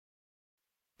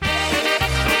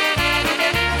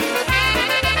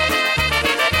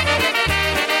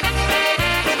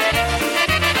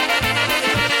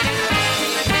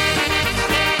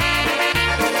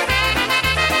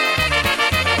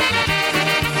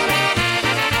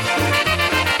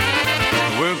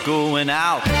going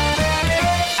out.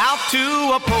 Out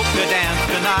to a polka dance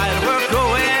tonight, we're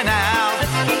going out.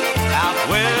 Out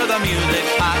where the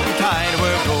music's hot and tight,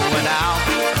 we're going out.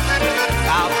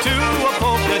 Out to a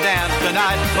polka dance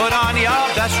tonight, put on your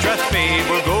best dress, babe,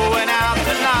 we're going out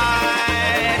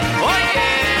tonight. Oh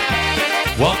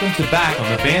yeah! Welcome to Back on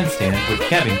the Bandstand with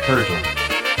Kevin Kurgel.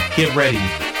 Get ready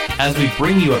as we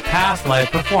bring you a past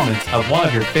live performance of one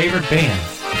of your favorite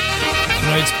bands.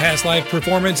 Tonight's past live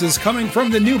performance is coming from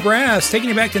the New Brass,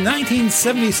 taking it back to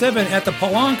 1977 at the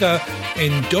Palanca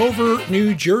in Dover,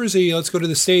 New Jersey. Let's go to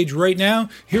the stage right now.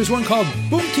 Here's one called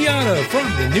Boom Tiata from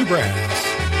the New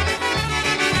Brass.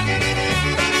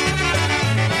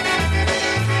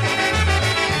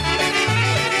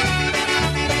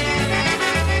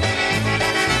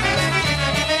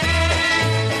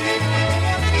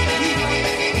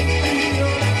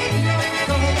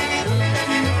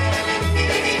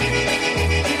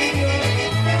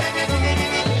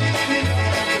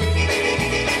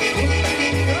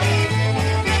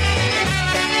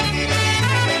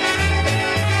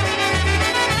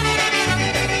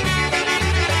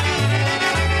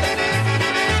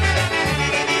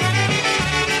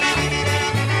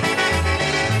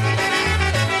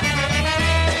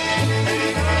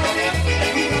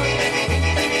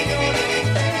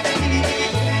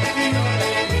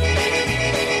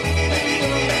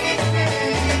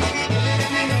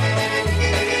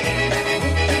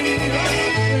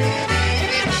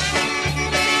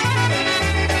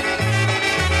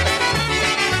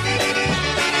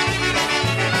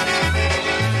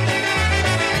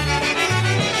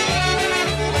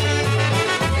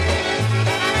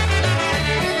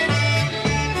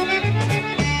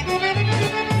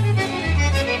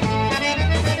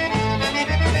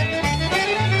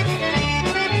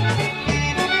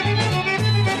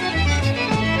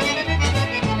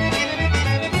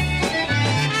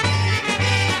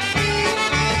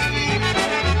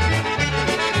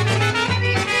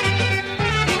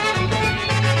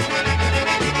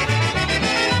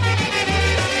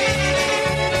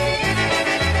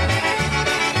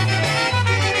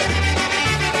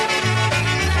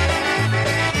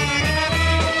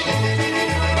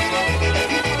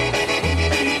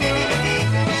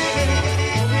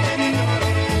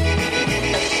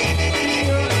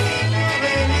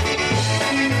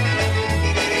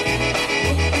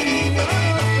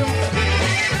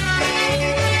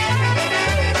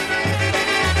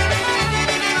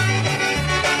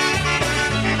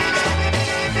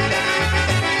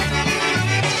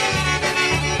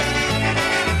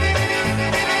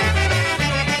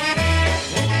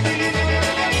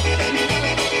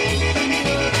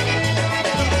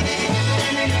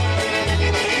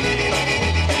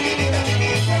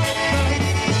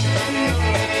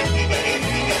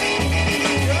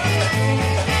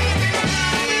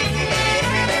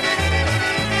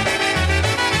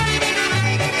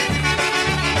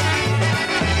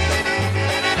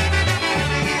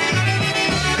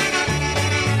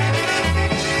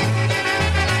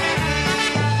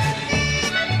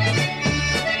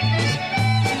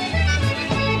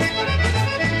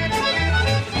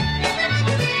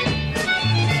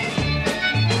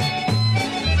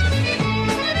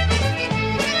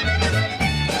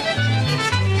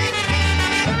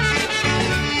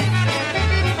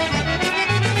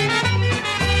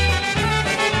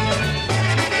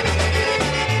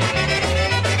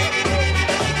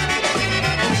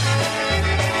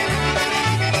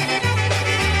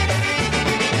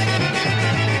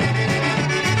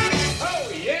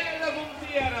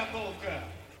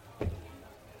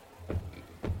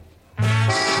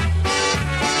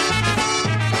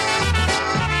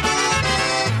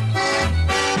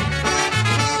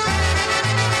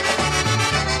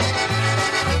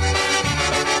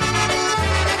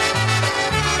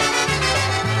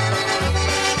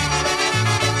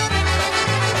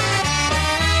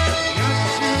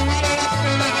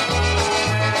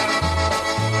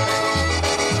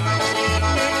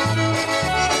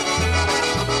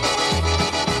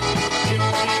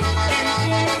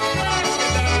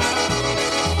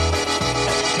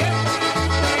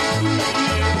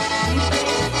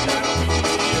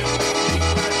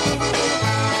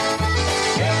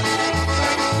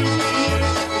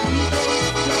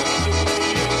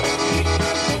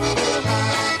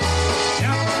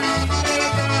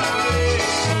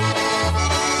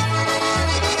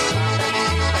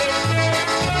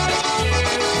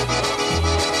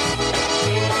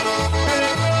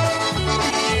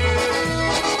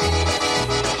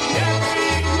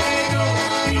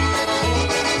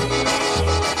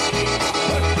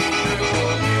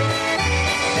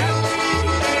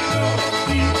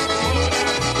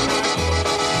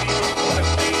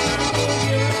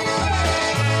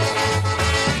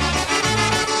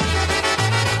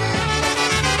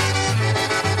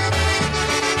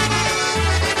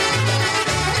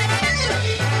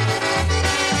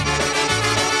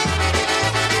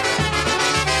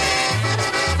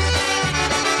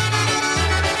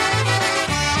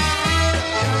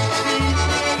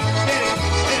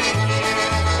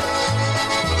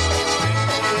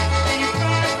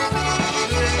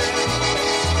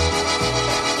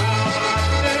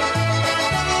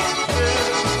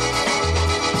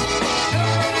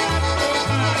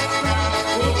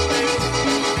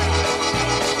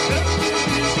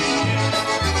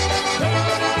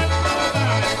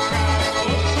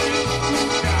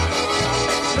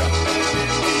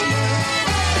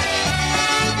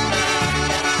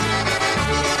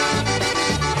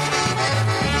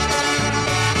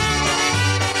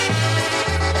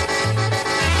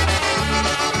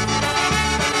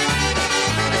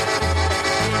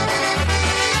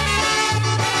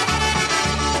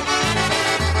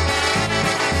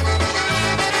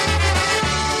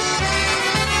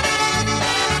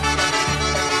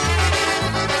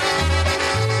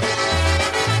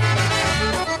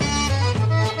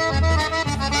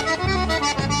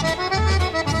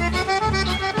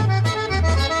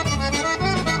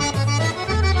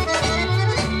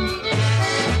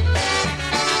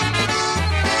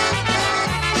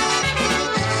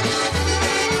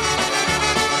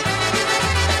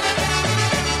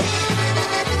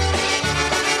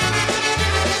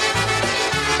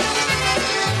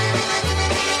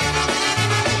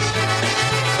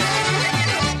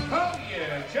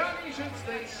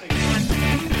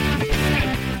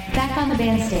 Back on the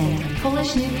Bandstand,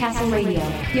 Polish Newcastle Radio,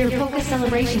 your polka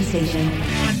celebration station.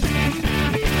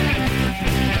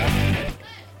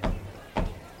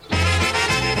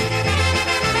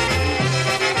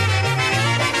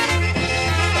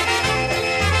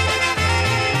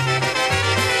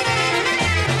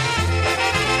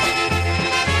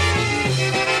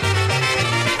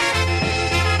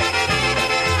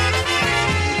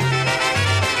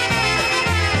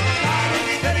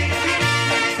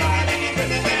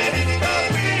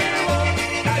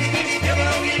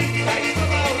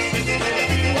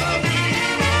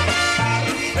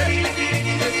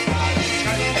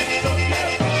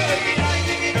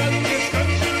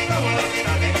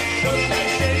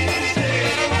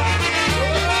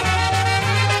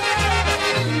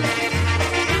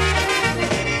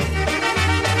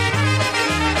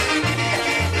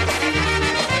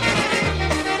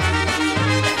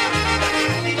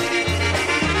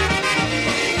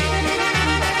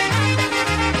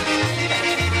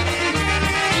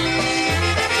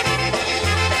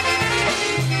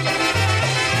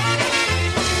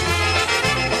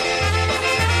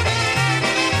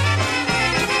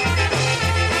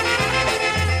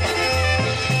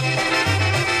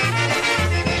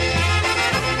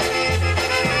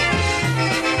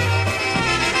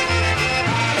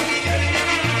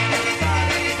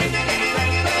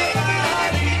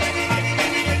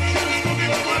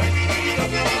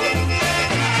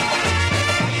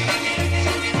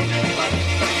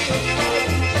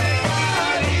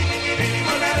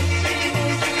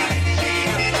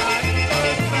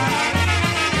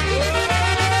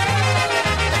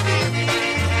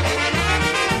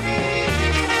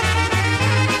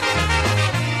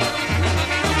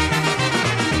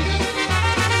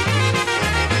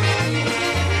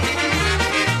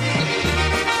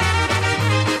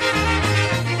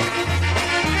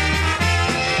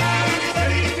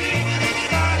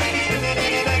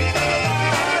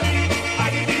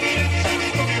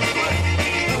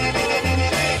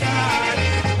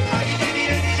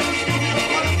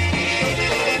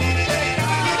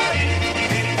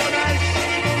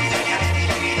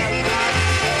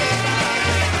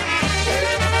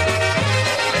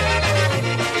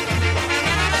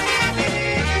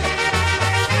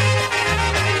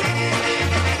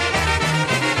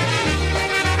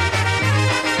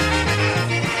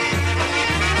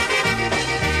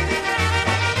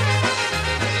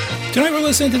 Tonight we're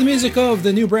listening to the music of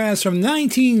the New Brass from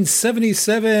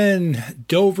 1977,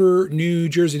 Dover, New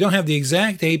Jersey. Don't have the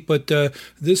exact date, but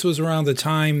this was around the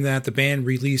time that the band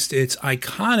released its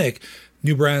iconic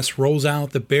New Brass Rolls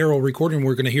Out the Barrel recording.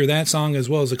 We're going to hear that song as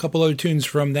well as a couple other tunes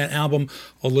from that album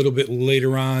a little bit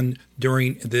later on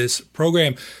during this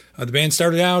program. The band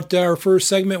started out our first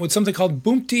segment with something called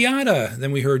Boom Tiata.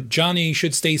 Then we heard Johnny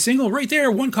Should Stay Single. Right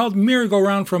there, one called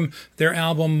Merry-Go-Round from their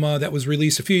album that was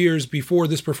released a few years before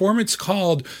this performance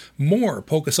called More,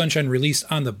 Polka Sunshine, released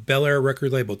on the Bel Air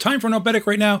record label. Time for an Obedic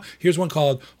right now. Here's one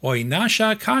called Oj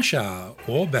Nasza Kasia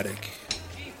Obedic.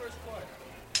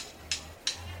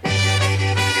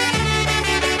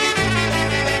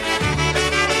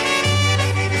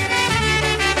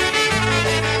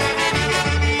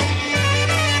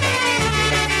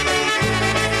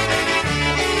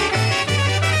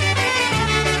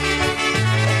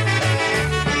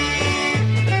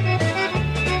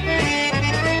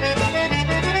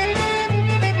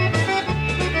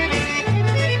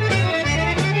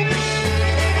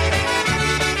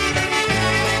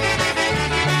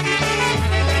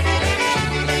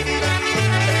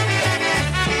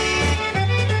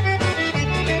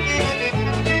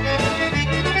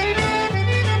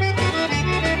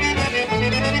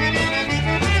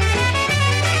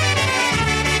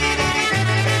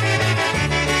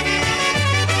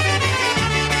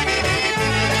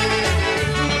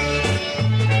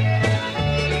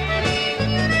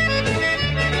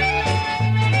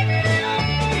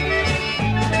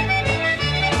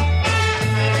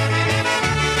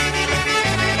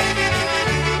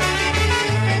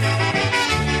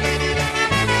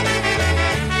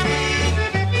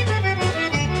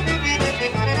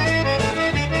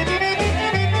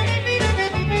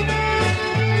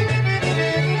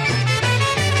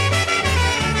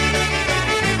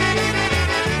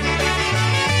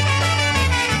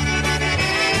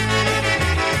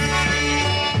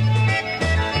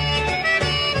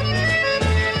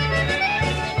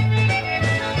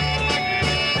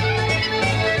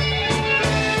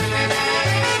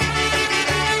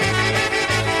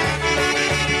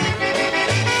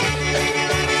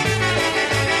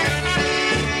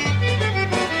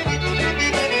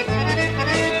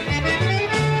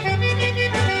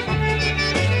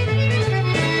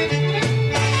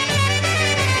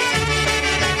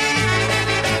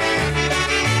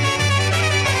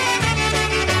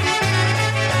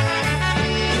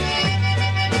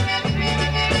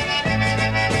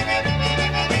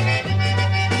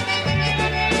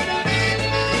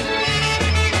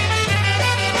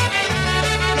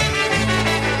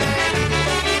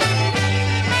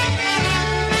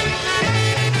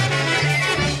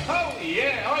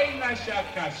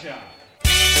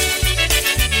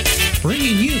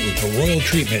 oil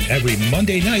treatment every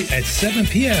Monday night at 7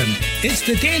 p.m. It's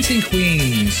the Dancing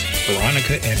Queens,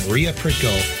 Veronica and Maria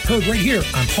Pritko, heard right here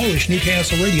on Polish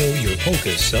Newcastle Radio, your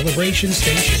polka celebration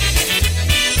station.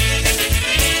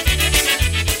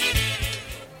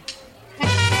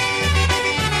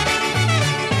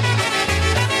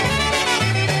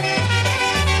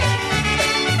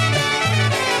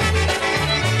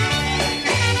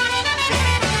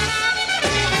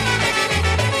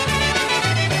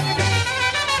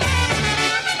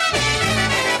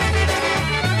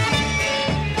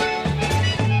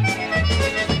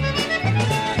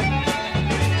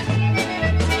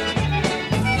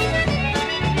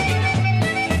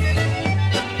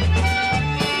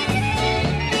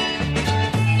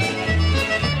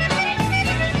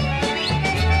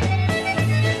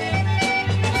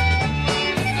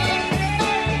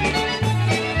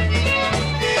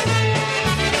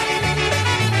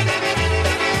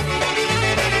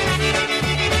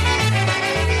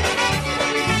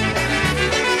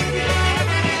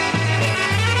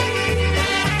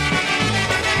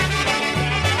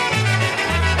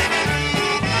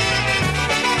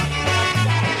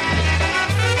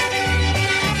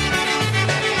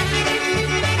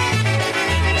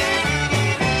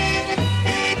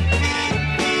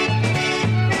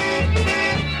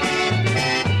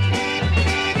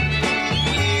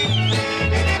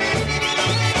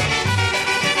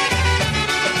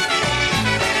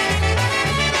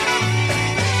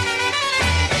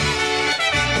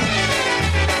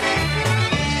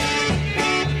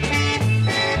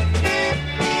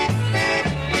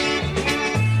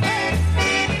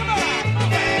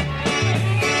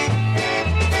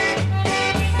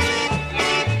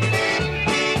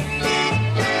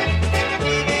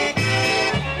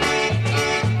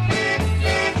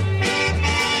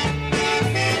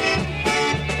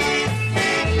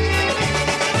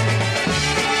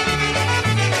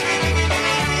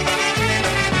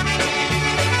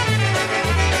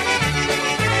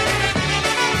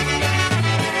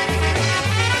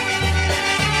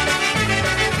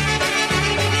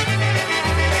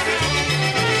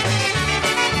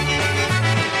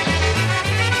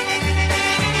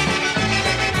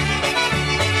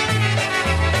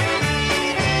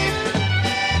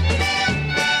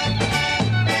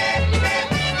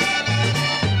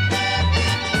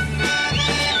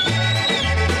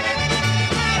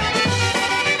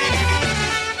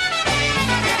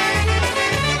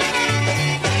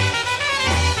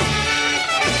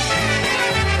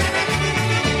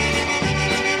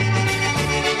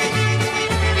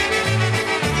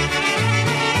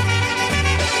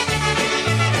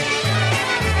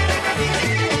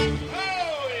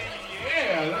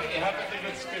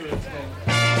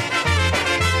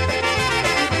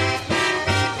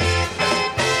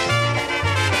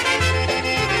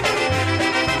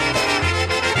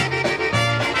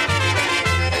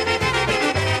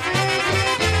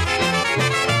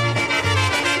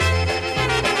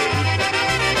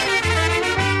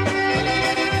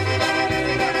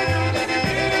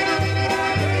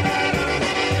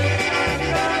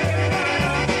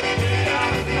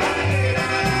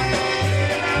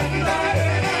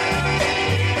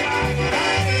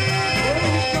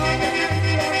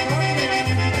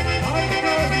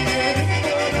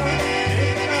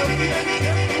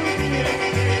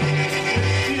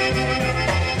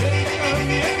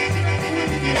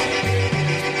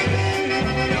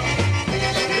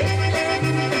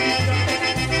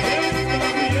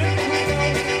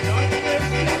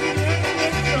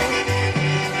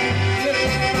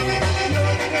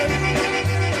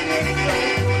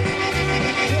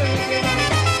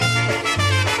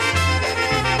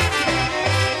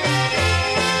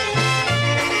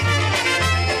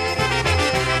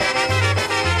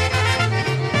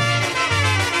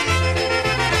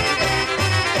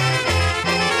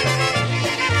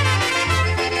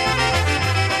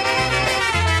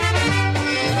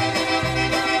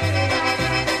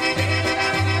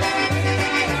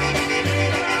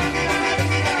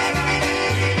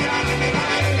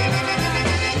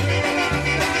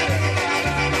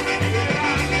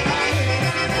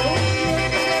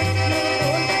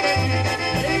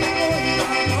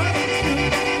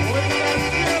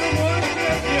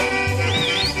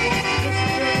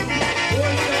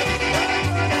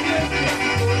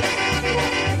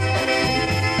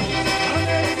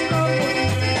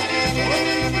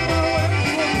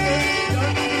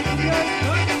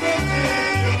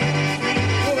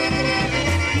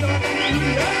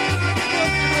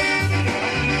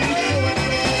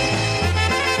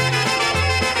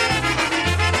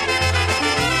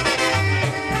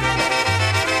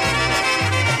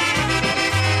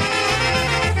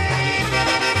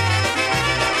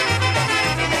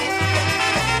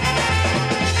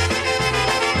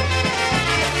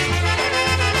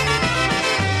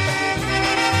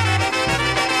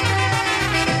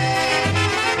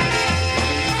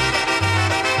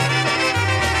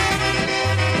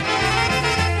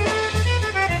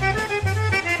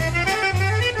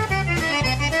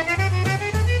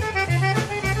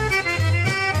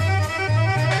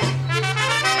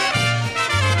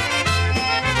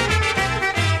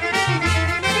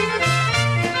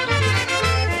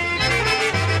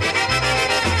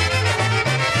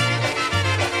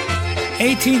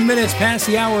 18 minutes past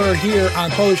the hour here on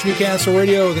Polish Newcastle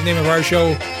Radio, the name of our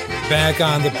show, back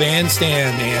on the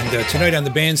Bandstand. And tonight on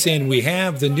the Bandstand, we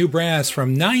have the new brass from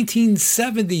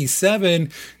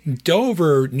 1977,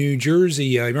 Dover, New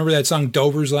Jersey. Remember that song,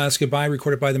 Dover's Last Goodbye,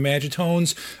 recorded by the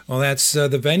Magitones? Well, that's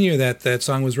the venue that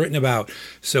song was written about.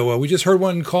 So we just heard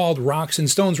one called Rocks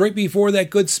and Stones. Right before that,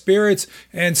 Good Spirits.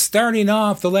 And starting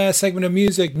off the last segment of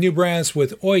music, new brass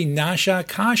with Oj Nasza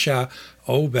Kasia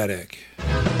Obedek.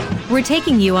 We're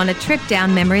taking you on a trip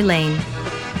down memory lane.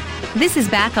 This is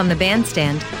Back on the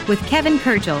Bandstand with Kevin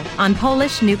Kurdziel on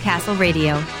Polish Newcastle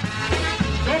Radio.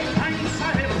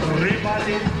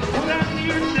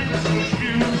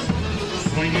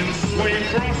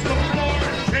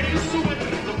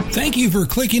 Thank you for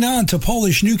clicking on to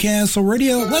Polish Newcastle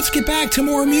Radio. Let's get back to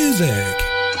more music.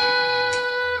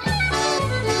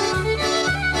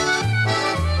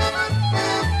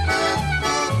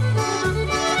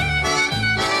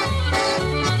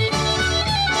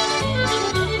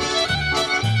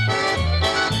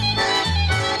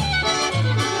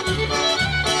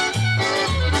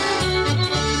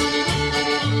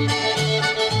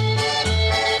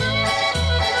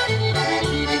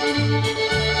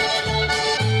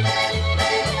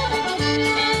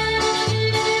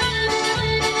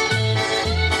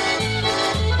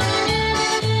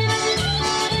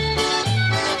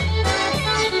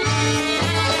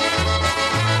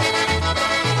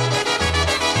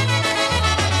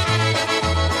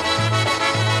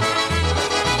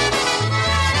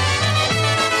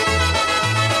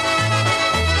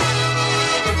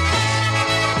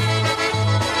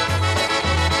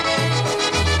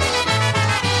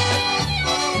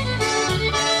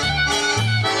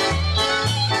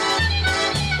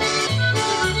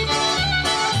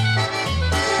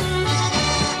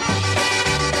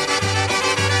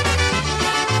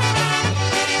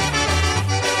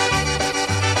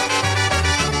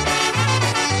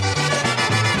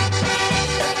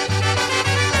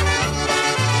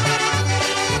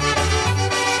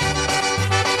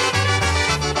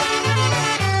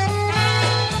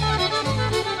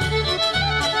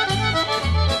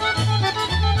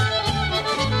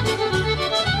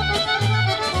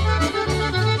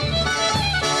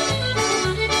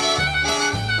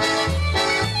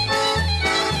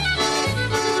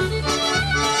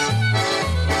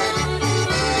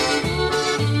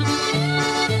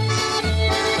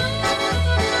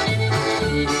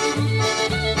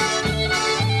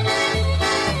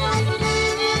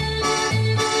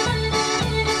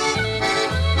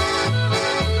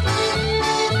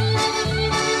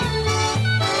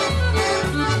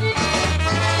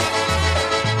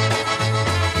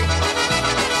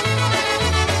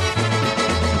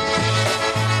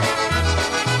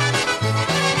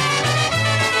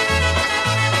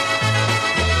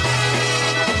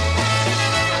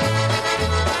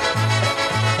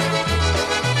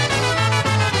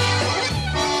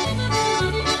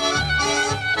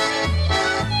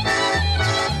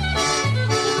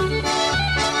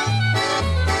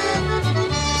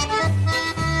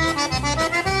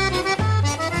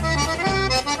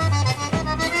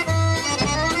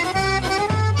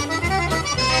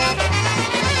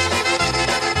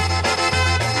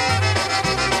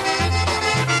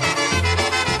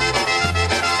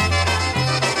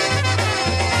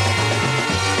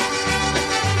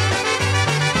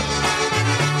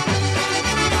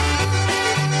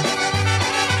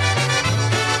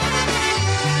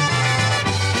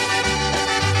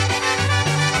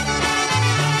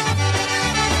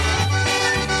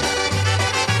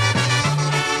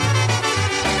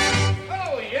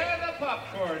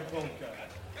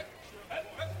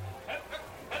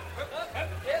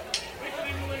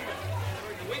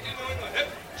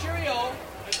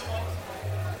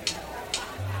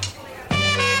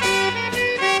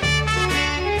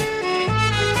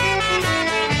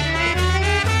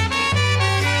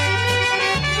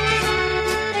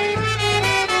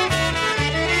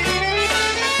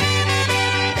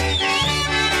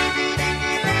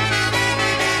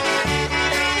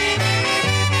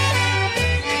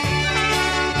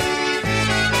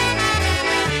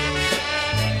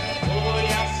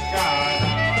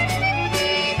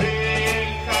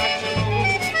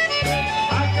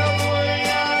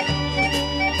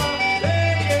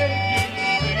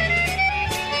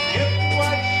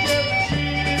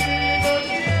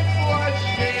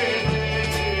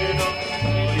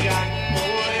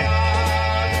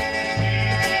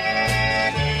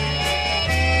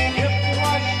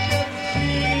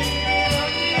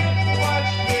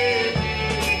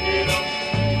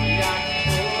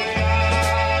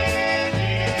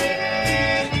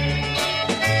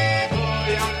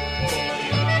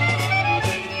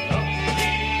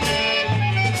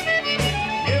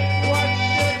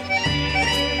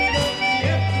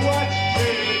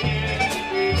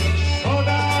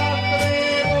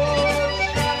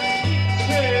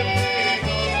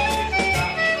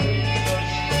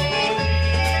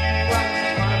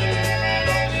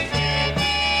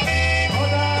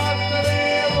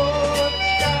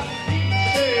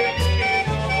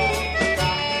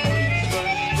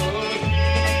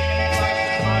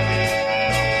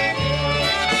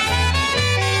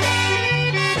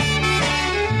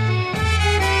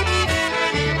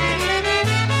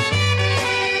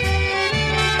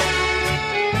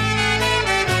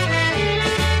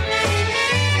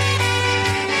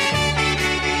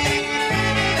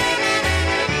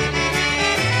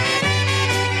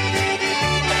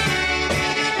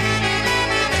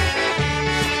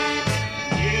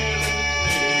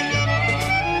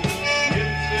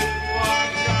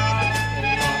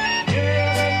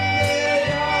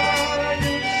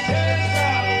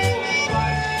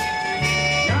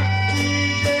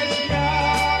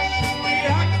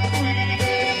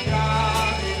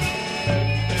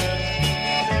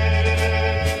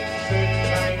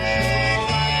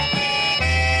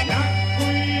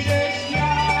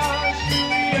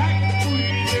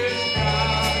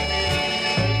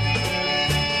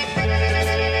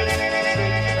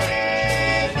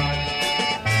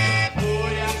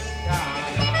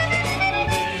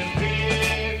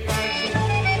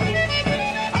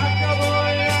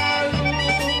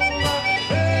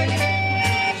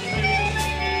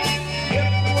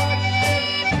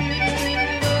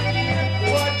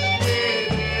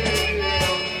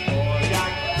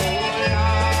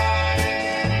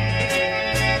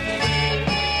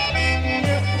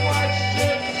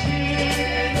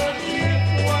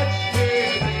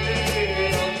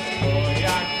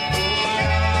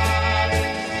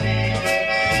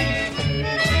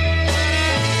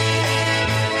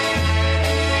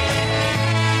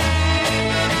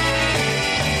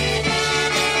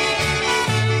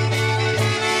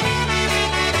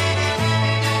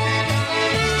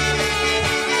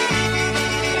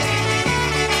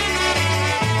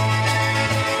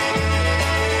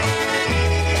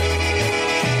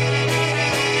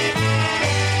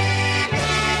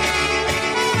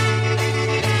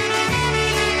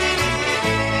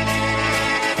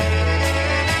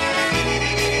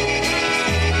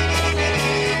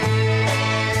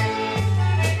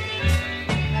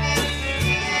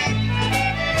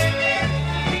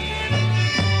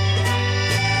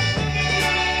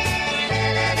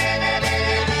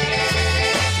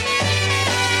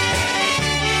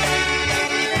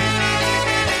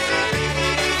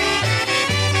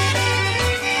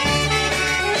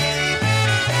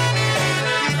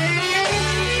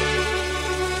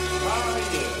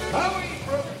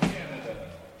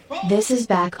 This is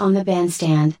Back on the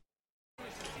Bandstand.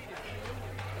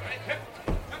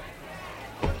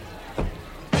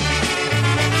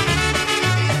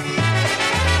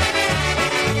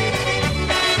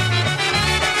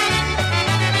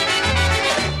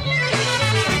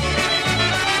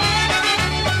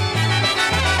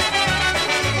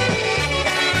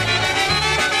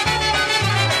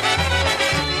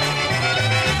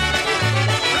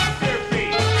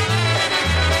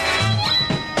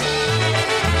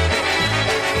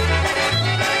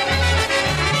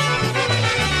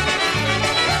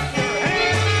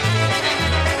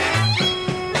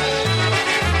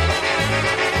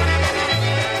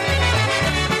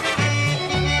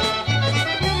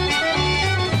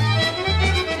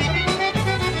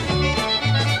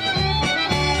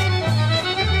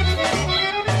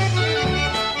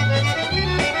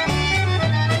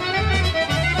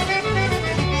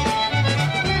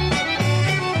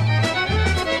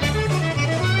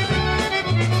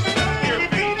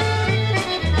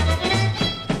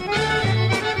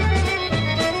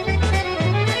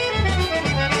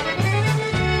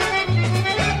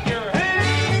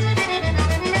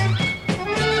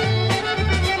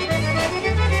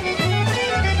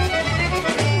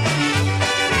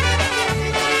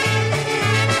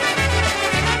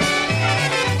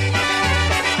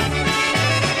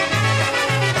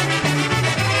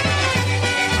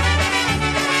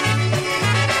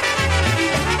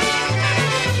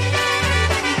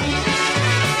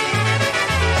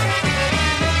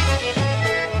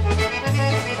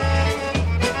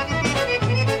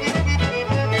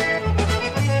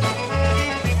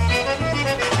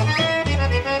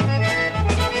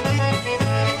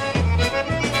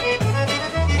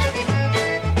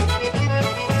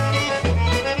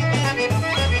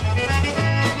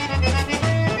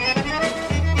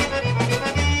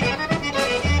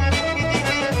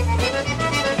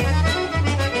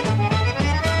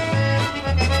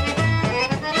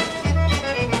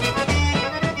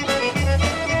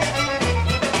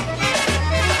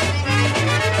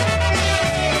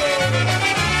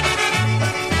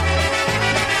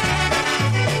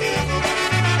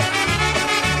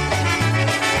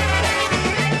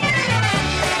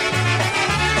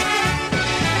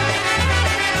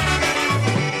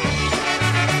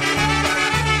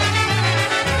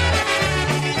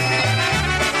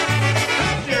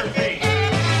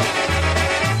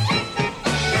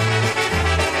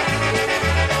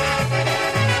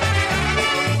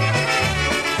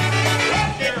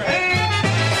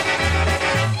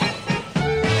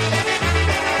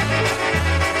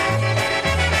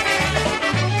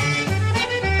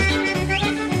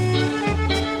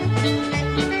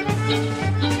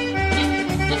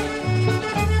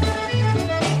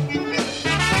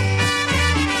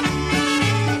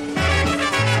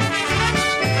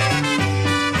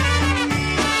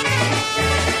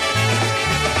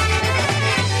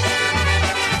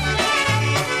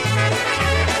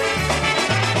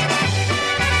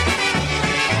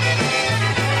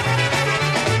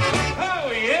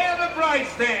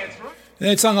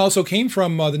 That song also came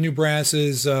from the New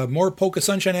Brass's More Polka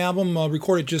Sunshine album,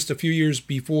 recorded just a few years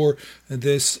before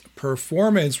this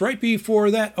performance. Right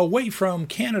before that, Away from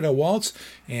Canada Waltz,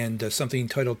 and something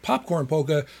titled Popcorn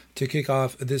Polka to kick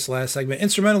off this last segment,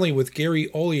 instrumentally with Gary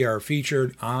Oliar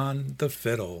featured on the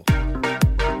fiddle.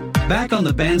 Back on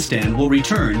the Bandstand will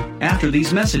return after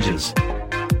these messages.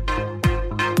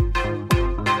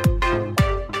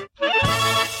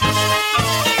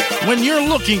 When you're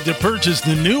looking to purchase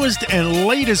the newest and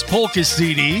latest polka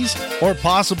CDs, or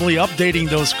possibly updating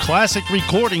those classic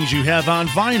recordings you have on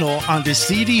vinyl onto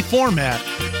CD format,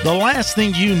 the last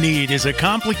thing you need is a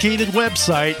complicated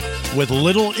website with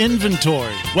little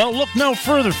inventory. Well, look no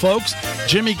further, folks.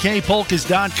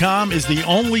 JimmyKPolkas.com is the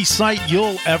only site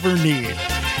you'll ever need.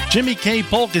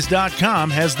 JimmyKPolkas.com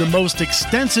has the most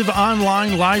extensive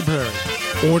online library.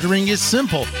 Ordering is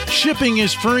simple, shipping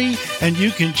is free, and you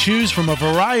can choose from a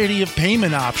variety of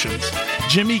payment options.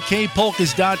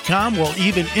 JimmyKPolkas.com will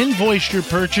even invoice your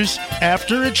purchase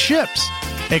after it ships.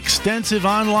 Extensive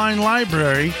online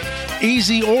library,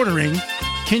 easy ordering,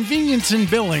 convenience in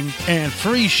billing, and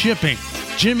free shipping.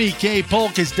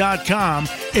 JimmyKPolkas.com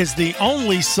is the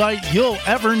only site you'll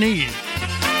ever need.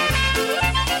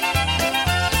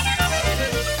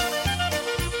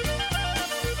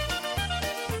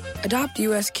 Adopt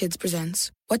US Kids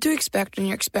presents What to Expect When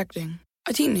You're Expecting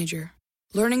a Teenager.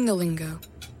 Learning the lingo.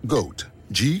 GOAT,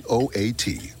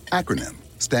 G-O-A-T, acronym,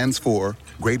 stands for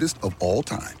Greatest of All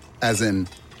Time. As in,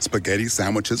 spaghetti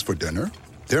sandwiches for dinner?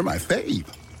 They're my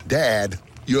fave. Dad,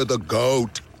 you're the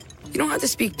GOAT. You don't have to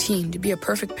speak teen to be a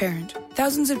perfect parent.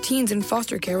 Thousands of teens in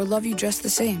foster care will love you just the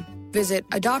same. Visit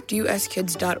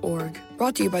adoptuskids.org.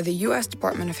 Brought to you by the U.S.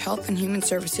 Department of Health and Human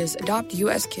Services, Adopt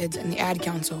U.S. Kids, and the Ad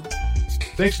Council.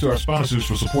 Thanks to our sponsors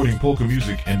for supporting polka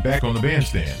music and Back on the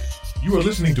Bandstand. You are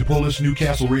listening to Polish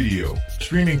Newcastle Radio,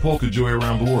 streaming polka joy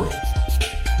around the world.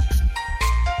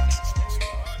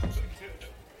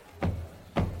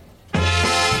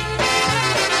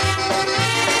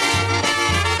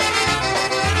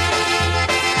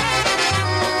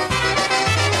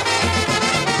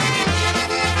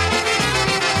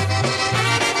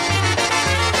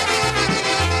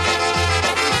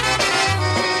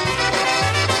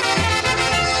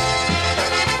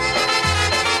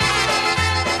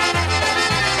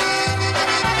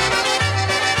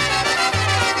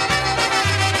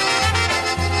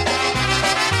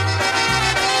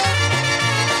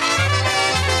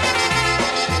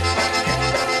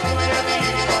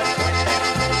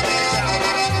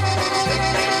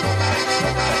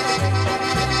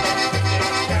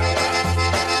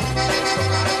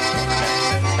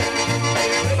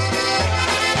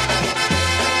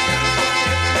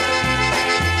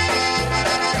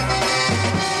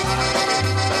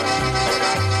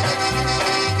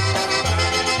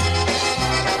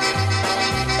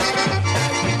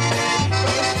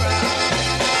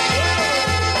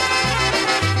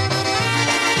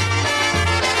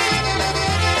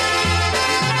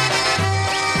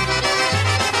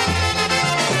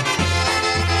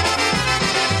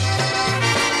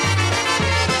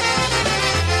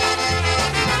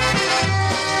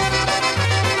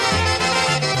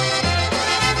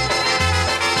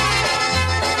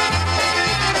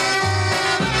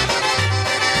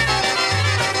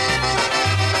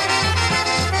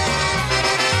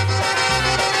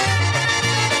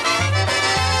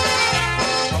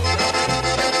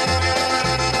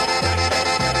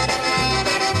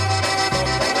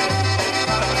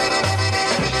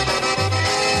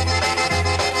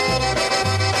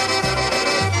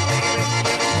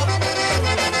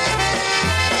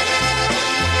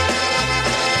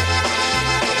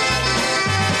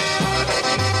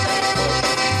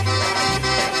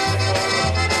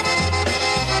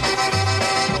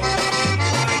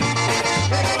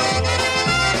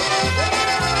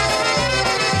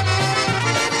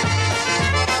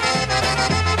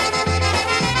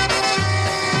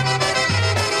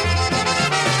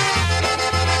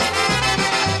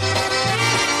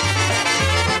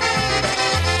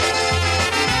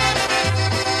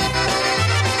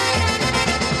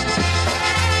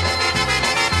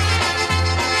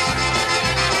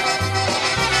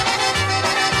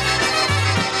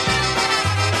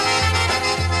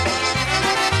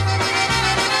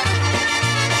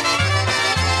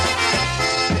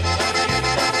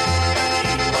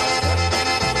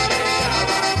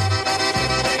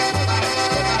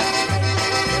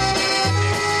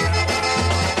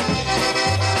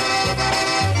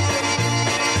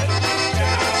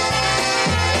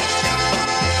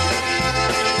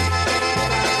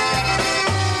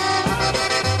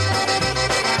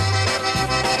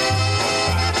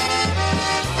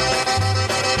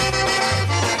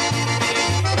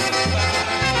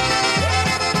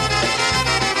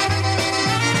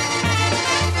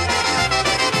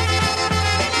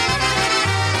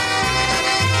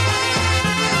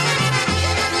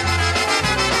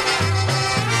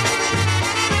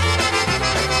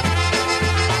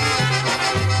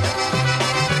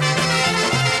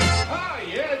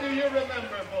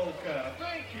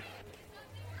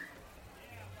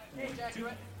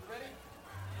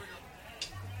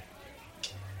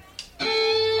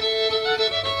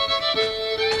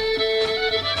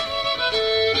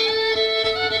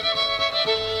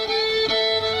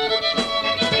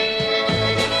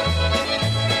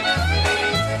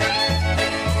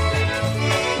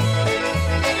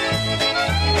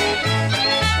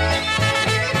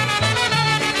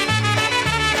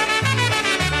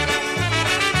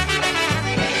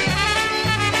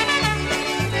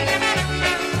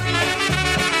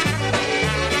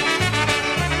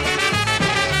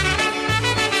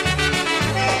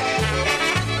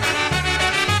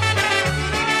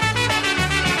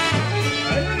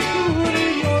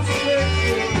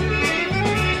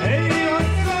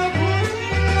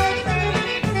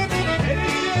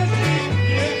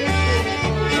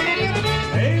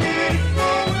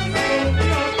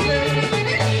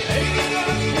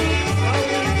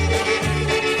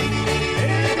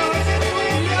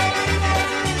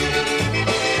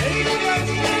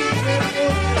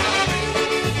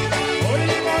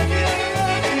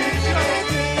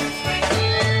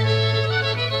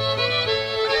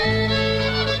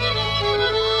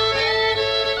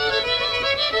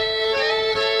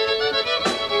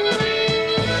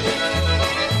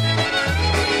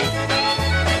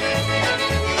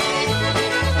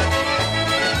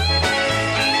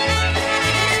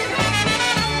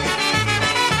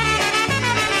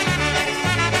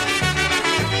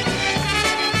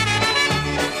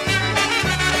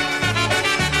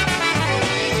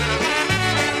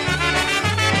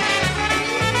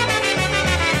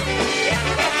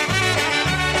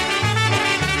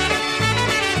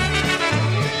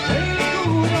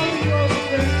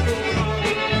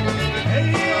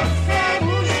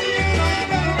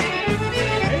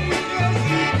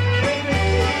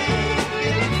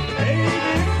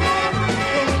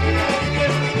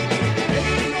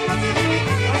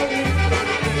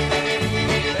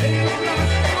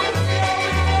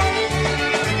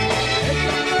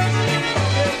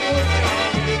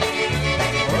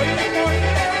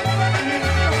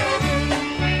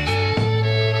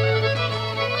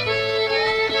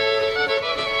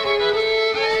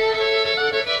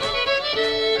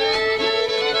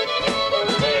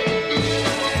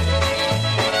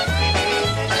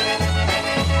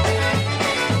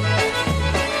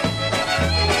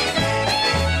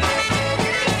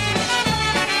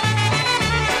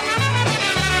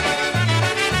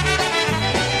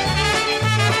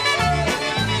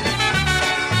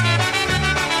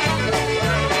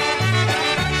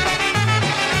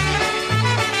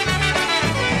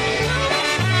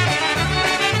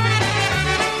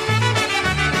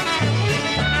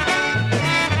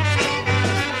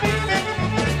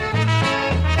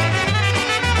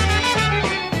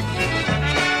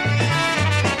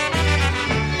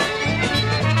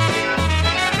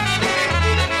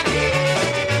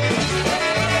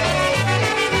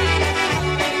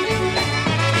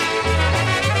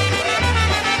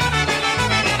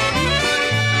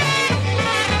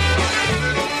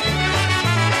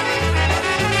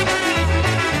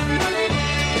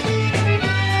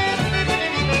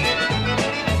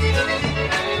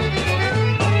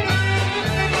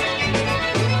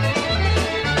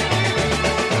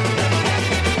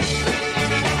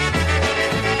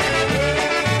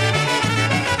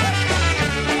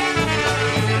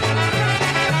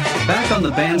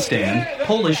 the Bandstand,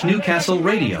 Polish Newcastle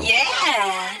Radio. Yeah!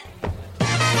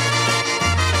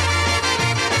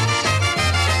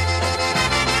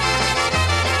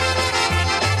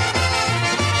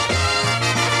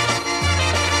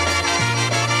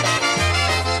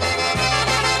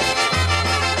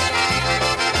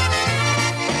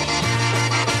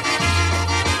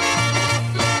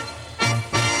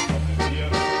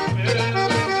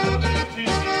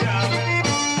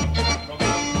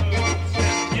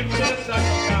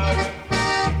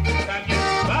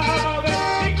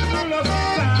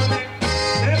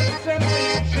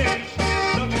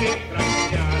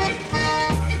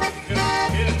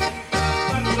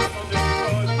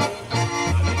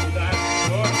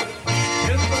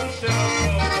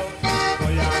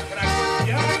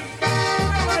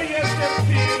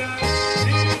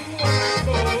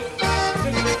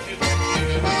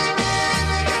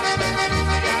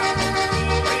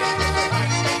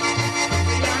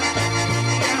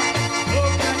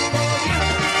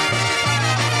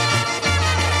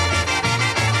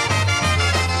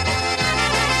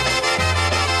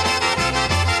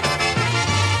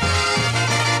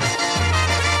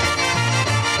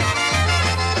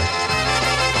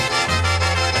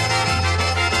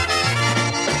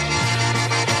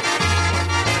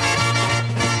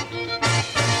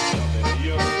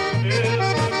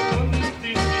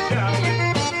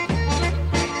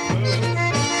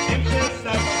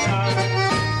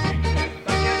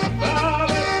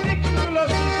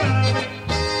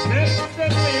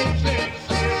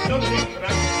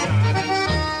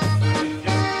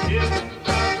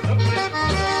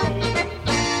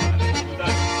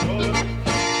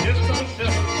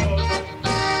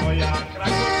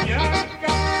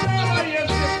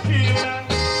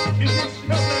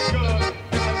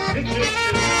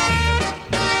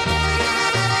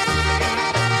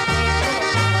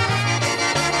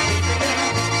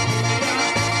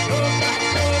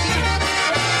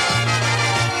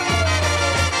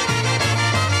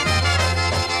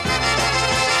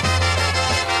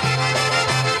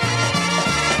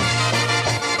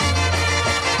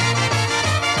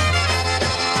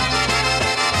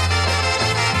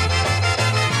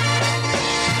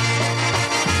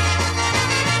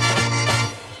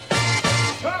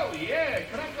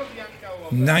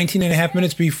 Nineteen and a half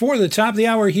minutes before the top of the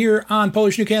hour here on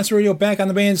Polish Newcastle Radio, back on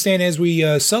the Bandstand as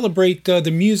we celebrate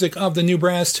the music of the new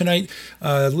brass tonight,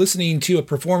 listening to a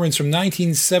performance from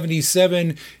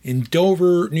 1977 in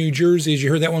Dover, New Jersey. As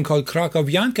you heard, that one called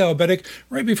Krakowianka Oberek.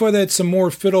 Right before that, some more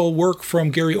fiddle work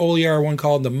from Gary Oliar, one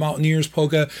called the Mountaineers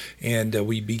Polka. And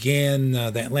we began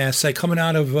that last set coming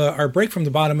out of our break from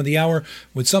the bottom of the hour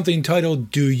with something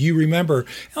titled Do You Remember?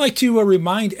 I'd like to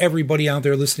remind everybody out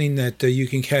there listening that you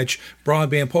can catch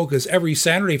Broadband Polkas every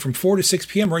Saturday from 4 to 6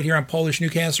 p.m. right here on Polish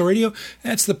Newcastle Radio.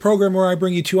 That's the program where I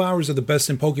bring you 2 hours of the best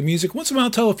in polka music. Once in a while,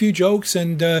 I'll tell a few jokes,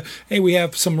 and hey, we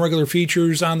have some regular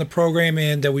features on the program,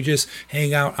 and we just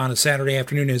hang out on a Saturday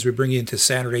afternoon as we bring you into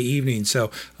Saturday evening.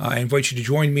 So I invite you to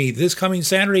join me this coming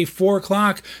Saturday, 4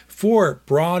 o'clock, for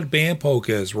Broadband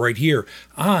Polkas right here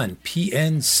on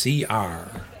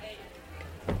PNCR.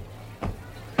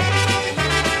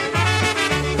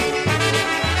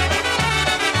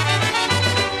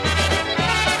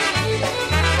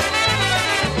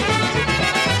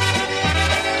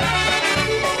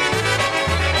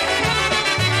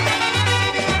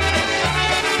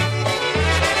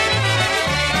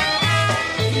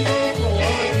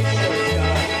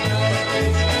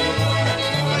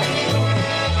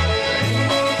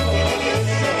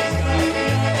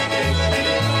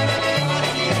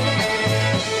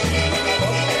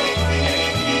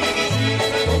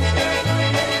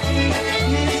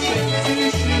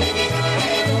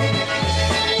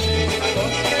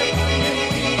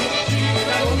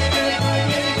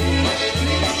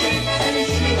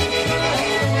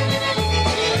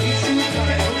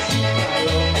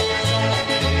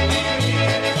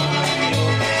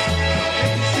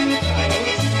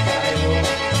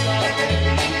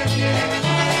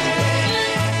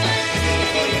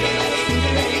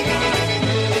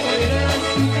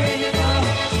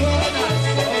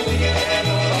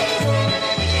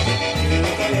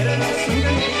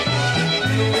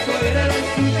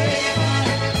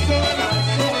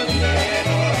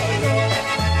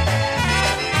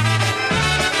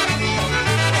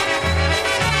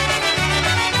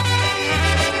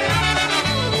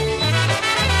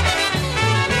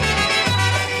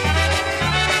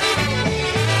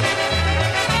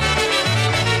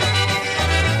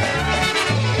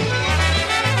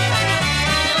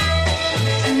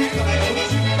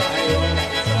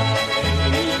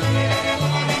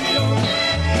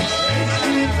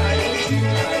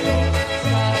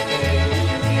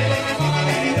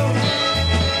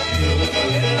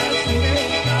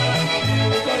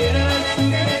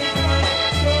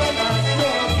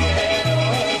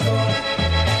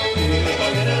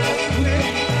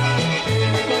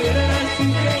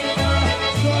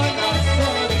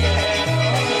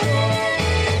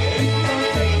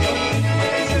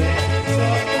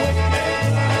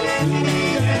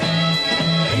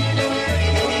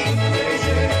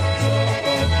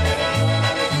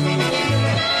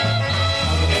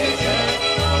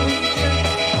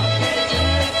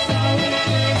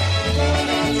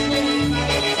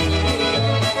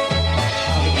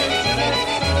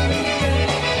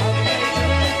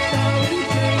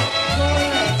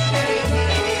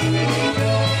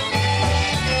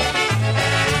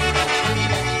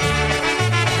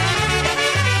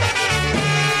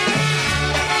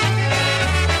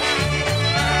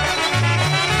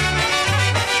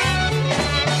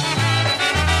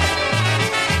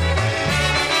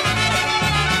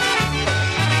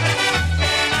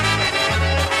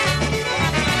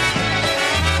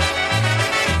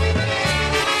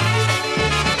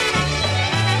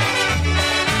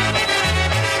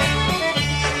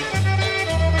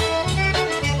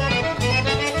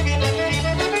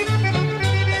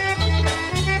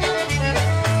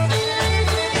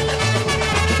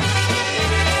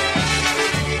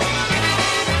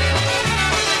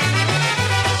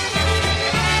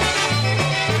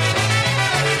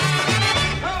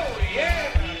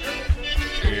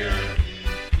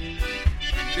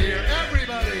 Beer,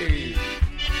 everybody!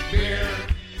 Beer.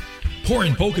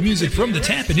 Pouring polka music from the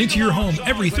tap and into your home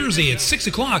every Thursday at 6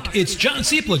 o'clock. It's John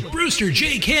Seplick, Brewster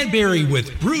J. Cadbury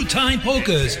with Brew Time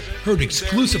Polkas, heard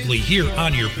exclusively here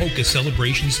on your polka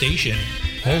celebration station,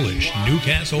 Polish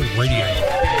Newcastle Radio.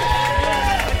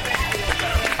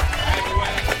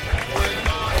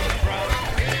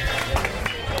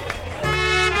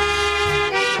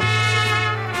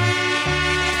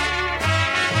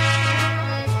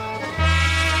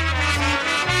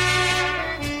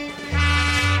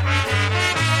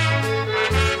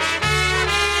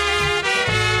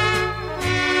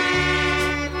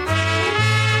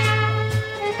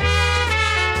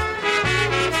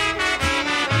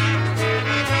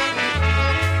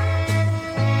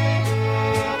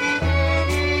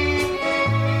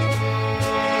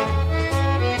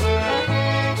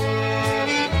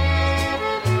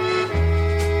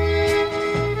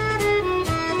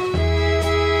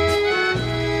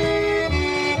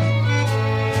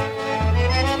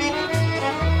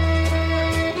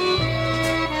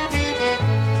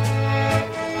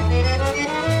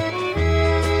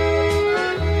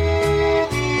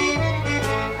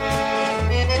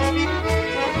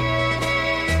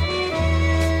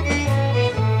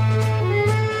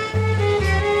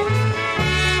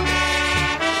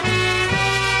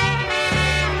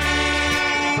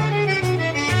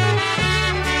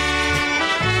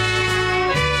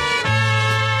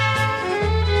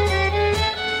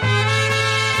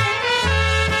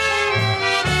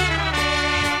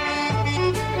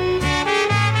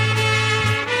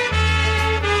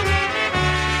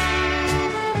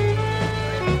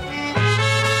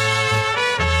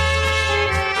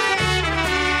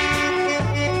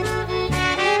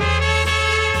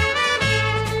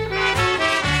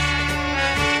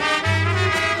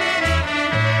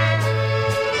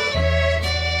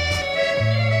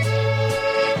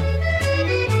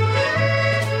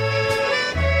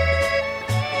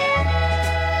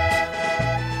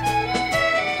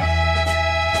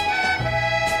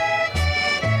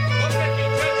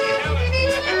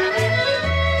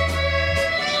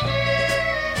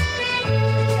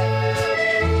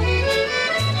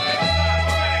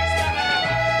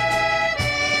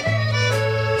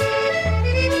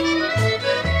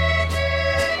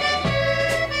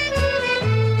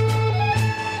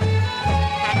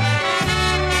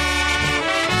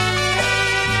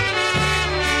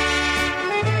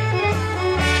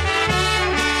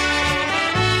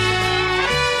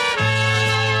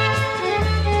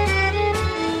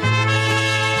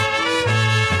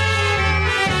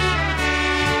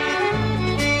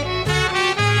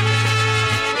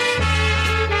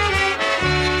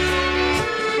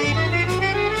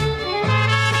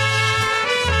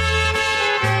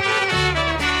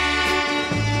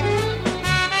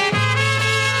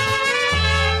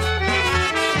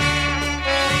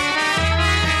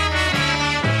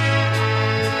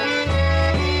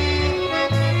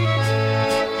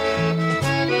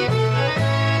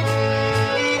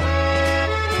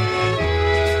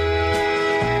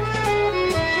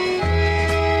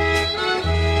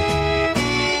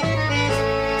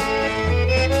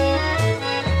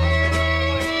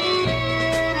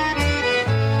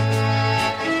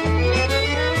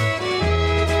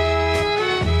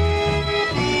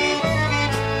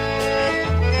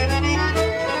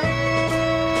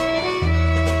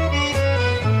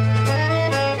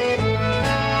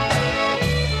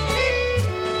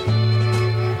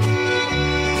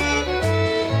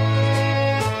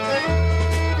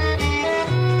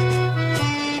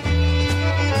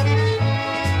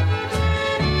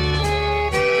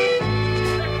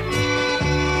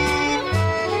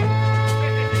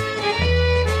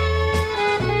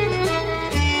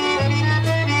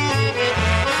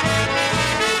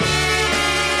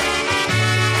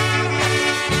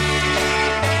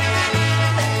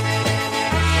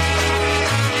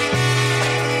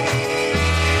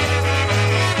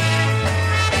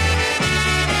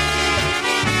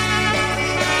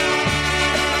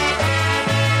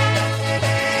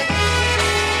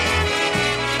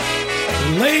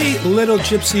 Little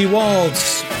Gypsy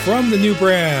Waltz from the New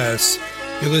Brass.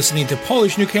 You're listening to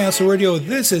Polish Newcastle Radio.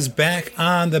 This is Back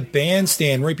on the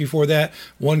Bandstand. Right before that,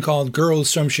 one called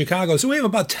Girls from Chicago. So we have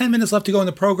about 10 minutes left to go in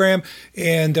the program.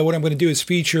 And what I'm going to do is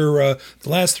feature the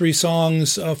last three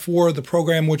songs for the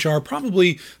program, which are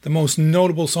probably the most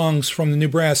notable songs from the New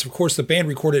Brass. Of course, the band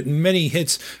recorded many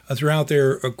hits throughout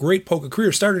their great polka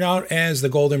career. Started out as the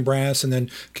Golden Brass and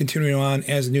then continuing on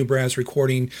as the New Brass,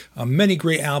 recording many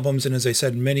great albums. And as I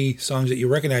said, many songs that you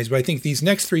recognize. But I think these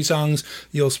next three songs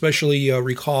you'll especially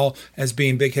recall as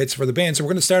being big hits for the band. So we're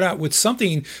going to start out with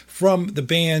something from the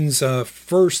band's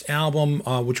first album,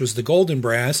 which was the Golden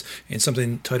Brass, and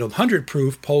something titled 100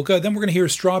 Proof Polka. Then we're going to hear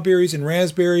Strawberries and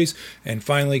Raspberries, and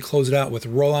finally close it out with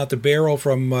Roll Out the Barrel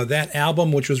from that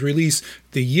album, which was released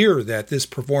the year that this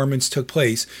performance took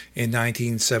place in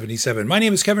 1977. My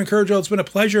name is Kevin Kurgel. It's been a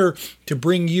pleasure to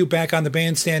bring you back on the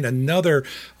Bandstand another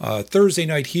Thursday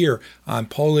night here on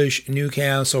Polish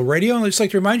Newcastle Radio. And I'd just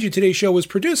like to remind you, today's show was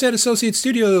produced at Associate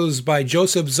Studios by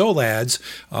Joseph Zolads,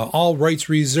 all rights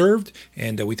reserved,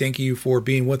 and we thank you for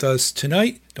being with us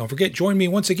tonight. Don't forget, join me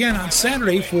once again on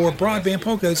Saturday for Broadband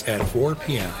Polkas at 4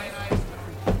 p.m.